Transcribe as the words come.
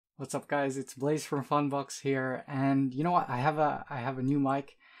What's up, guys? It's Blaze from Funbox here, and you know what? I have a new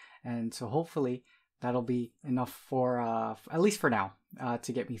mic, and so hopefully that'll be enough for at least for now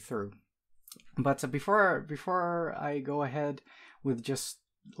to get me through. But before I go ahead with just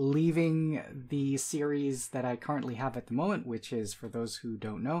leaving the series that I currently have at the moment, which is, for those who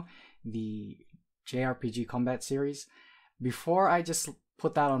don't know, the JRPG Combat series, before I just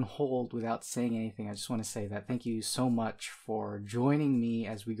put that on hold without saying anything, I just want to say that thank you so much for joining me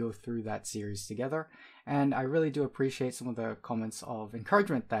as we go through that series together. And I really do appreciate some of the comments of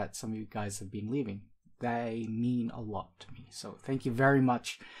encouragement that some of you guys have been leaving. They mean a lot to me. So thank you very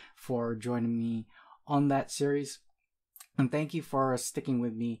much for joining me on that series. And thank you for sticking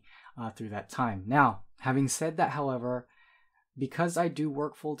with me through that time. Now, having said that, however, because I do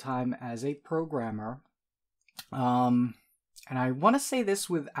work full-time as a programmer, and I want to say this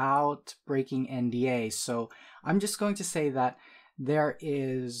without breaking NDA, so I'm just going to say that there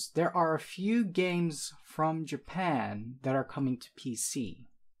are a few games from Japan that are coming to PC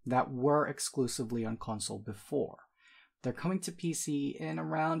that were exclusively on console before. They're coming to PC in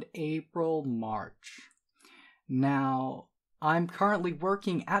around April, March. Now, I'm currently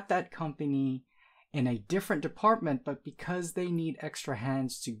working at that company in a different department, but because they need extra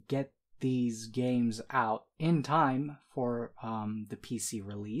hands to get these games out in time for the PC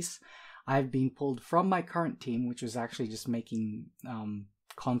release, I've been pulled from my current team, which was actually just making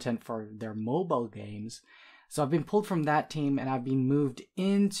content for their mobile games. So I've been pulled from that team and I've been moved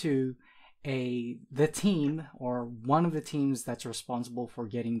into the team, or one of the teams that's responsible for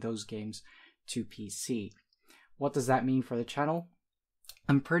getting those games to PC. What does that mean for the channel?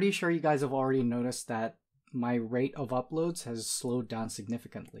 I'm pretty sure you guys have already noticed that my rate of uploads has slowed down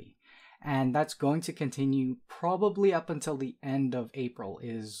significantly. And that's going to continue probably up until the end of April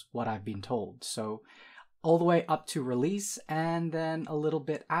is what I've been told. So all the way up to release, and then a little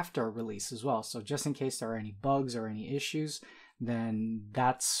bit after release as well. So just in case there are any bugs or any issues, then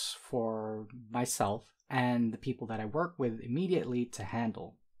that's for myself and the people that I work with immediately to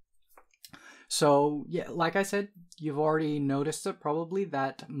handle. So yeah, like I said, you've already noticed it probably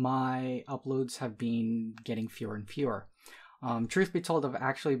that my uploads have been getting fewer and fewer. Truth be told, I've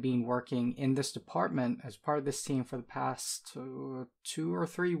actually been working in this department as part of this team for the past 2 or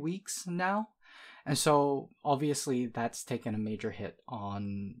 3 weeks now. And so obviously that's taken a major hit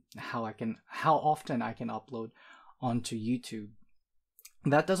on how often I can upload onto YouTube.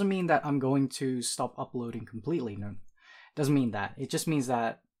 That doesn't mean that I'm going to stop uploading completely. No, it doesn't mean that. It just means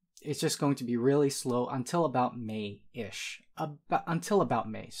that it's just going to be really slow until about May-ish. Until about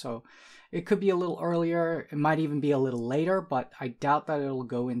May. So it could be a little earlier. It might even be a little later, but I doubt that it'll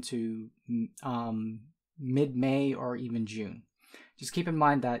go into mid-May or even June. Just keep in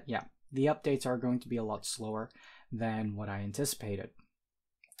mind that, yeah, the updates are going to be a lot slower than what I anticipated.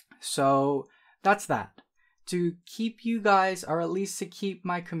 So that's that. To keep you guys, or at least to keep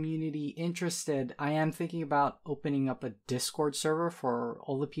my community interested, I am thinking about opening up a Discord server for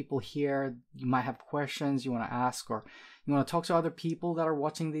all the people here. You might have questions you want to ask, or you want to talk to other people that are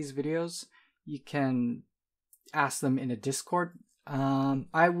watching these videos. You can ask them in a Discord.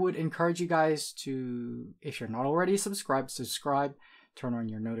 I would encourage you guys to, if you're not already subscribed, subscribe, turn on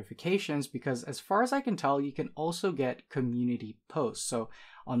your notifications, because as far as I can tell, you can also get community posts. So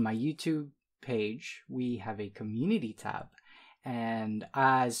on my YouTube page, we have a community tab, and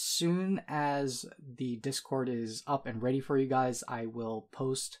as soon as the Discord is up and ready for you guys, I will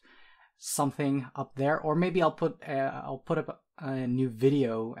post something up there, or maybe I'll put up a new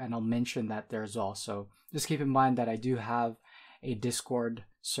video and I'll mention that there as well. So just keep in mind that I do have a Discord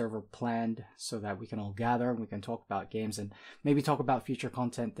server planned so that we can all gather and we can talk about games and maybe talk about future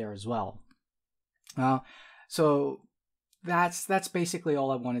content there as well. So that's basically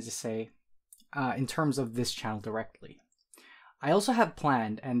all I wanted to say in terms of this channel directly. I also have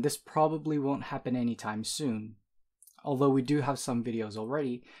planned, and this probably won't happen anytime soon, although we do have some videos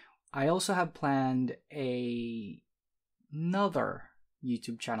already, I also have planned another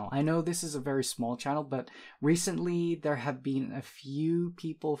YouTube channel. I know this is a very small channel, but recently there have been a few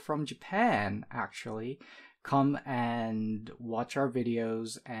people from Japan actually come and watch our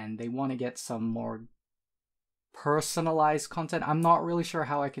videos, and they want to get some more personalized content. I'm not really sure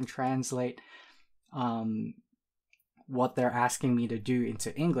how I can translate what they're asking me to do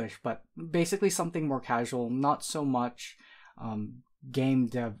into English, but basically something more casual, not so much game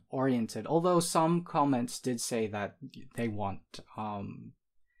dev oriented, although some comments did say that they want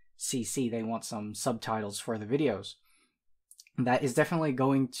CC, they want some subtitles for the videos. That is definitely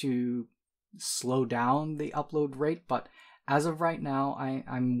going to slow down the upload rate, but As of right now,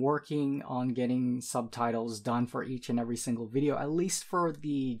 I'm working on getting subtitles done for each and every single video, at least for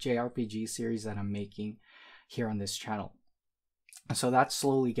the JRPG series that I'm making here on this channel. So that's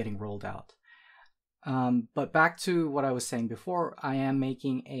slowly getting rolled out. But back to what I was saying before, I am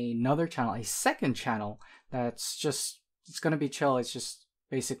making another channel, a second channel that's just, it's going to be chill. It's just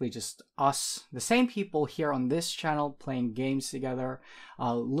basically just us, the same people here on this channel, playing games together,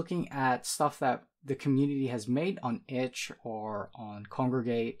 looking at stuff that the community has made on Itch or on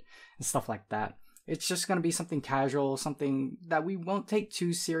Congregate and stuff like that. It's just going to be something casual, something that we won't take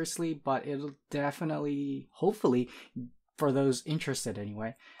too seriously, but it'll definitely, hopefully, for those interested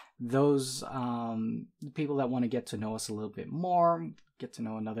anyway, those people that want to get to know us a little bit more, get to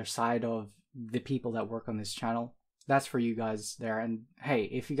know another side of the people that work on this channel, that's for you guys there. And hey,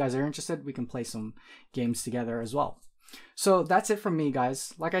 if you guys are interested, we can play some games together as well. So that's it from me,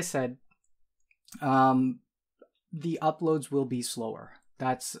 guys. Like I said, the uploads will be slower.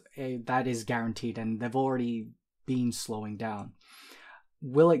 That is guaranteed, and they've already been slowing down.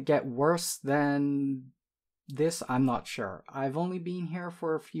 Will it get worse than this? I'm not sure. I've only been here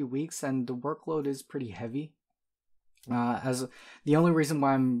for a few weeks and the workload is pretty heavy. As the only reason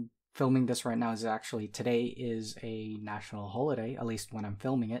why I'm filming this right now is actually today is a national holiday, at least when I'm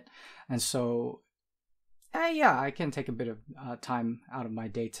filming it. And so yeah, I can take a bit of time out of my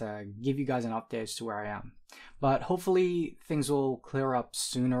day to give you guys an update as to where I am. But hopefully things will clear up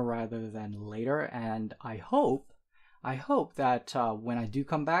sooner rather than later, and I hope that when I do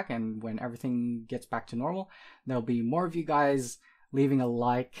come back and when everything gets back to normal, there'll be more of you guys leaving a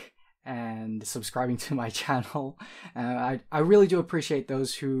like and subscribing to my channel. I really do appreciate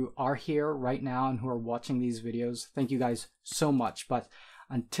those who are here right now and who are watching these videos. Thank you guys so much. But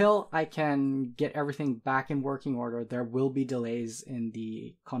until I can get everything back in working order, there will be delays in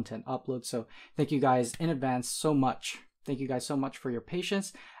the content upload. So thank you guys in advance so much. Thank you guys so much for your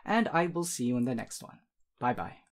patience, and I will see you in the next one. Bye bye.